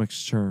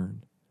stomachs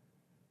churn.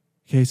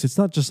 Okay, so it's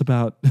not just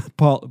about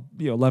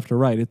left or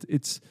right.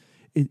 It's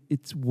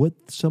what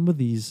some of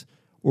these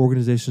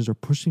organizations are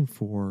pushing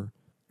for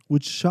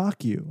would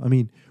shock you. I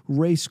mean,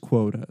 race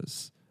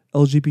quotas,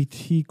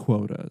 LGBT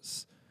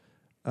quotas,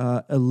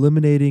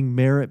 eliminating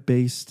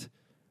merit-based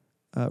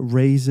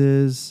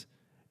raises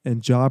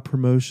and job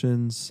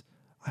promotions.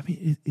 I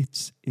mean,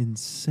 it's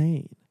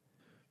insane.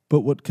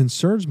 But what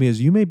concerns me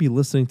is you may be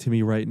listening to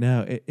me right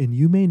now and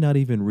you may not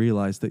even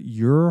realize that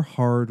your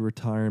hard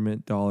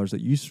retirement dollars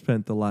that you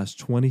spent the last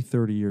 20,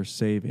 30 years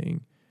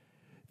saving,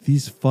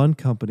 these fund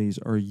companies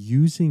are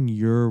using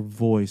your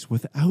voice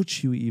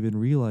without you even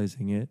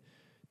realizing it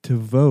to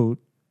vote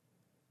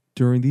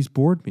during these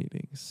board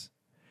meetings.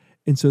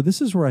 And so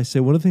this is where I say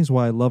one of the things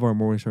why I love our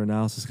Morningstar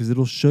analysis, because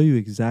it'll show you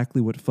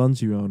exactly what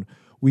funds you own.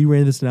 We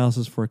ran this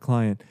analysis for a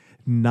client.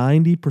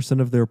 90%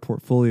 of their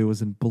portfolio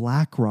was in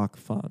BlackRock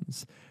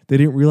funds. They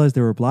didn't realize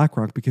they were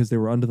BlackRock because they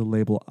were under the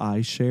label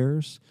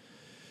iShares.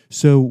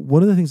 So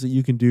one of the things that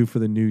you can do for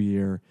the new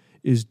year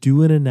is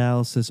do an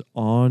analysis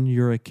on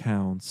your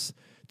accounts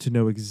to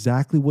know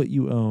exactly what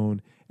you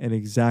own and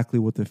exactly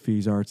what the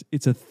fees are.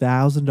 It's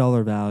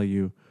 $1,000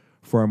 value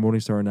for our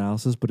Morningstar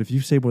analysis, but if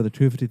you save more than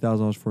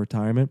 $250,000 for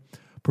retirement,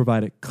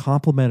 provide it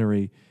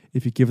complimentary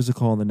if you give us a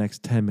call in the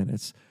next 10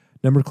 minutes.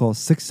 Number to call is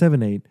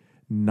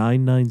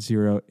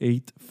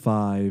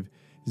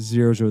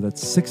 678-990-8500.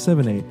 That's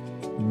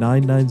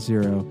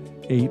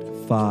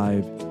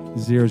 678-990-8500.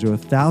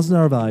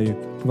 $1,000 value.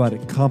 Provide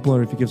it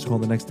complimentary if you give us a call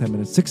in the next 10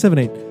 minutes.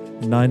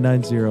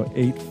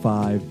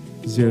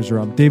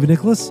 678-990-8500. I'm David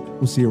Nicholas.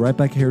 We'll see you right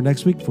back here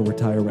next week for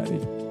Retire Ready.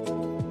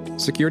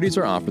 Securities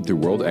are offered through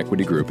World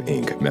Equity Group,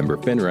 Inc., member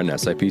FINRA and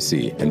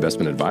SIPC.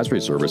 Investment advisory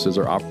services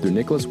are offered through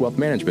Nicholas Wealth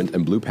Management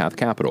and Blue Path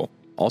Capital.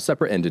 All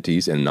separate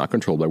entities and not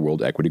controlled by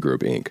World Equity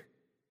Group, Inc.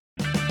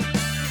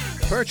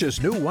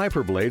 Purchase new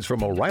wiper blades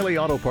from O'Reilly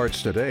Auto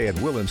Parts today and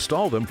we'll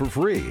install them for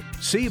free.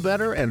 See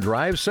better and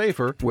drive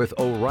safer with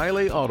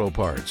O'Reilly Auto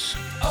Parts.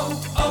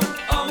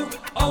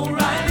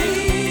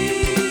 O'Reilly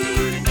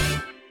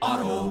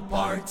Auto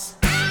Parts.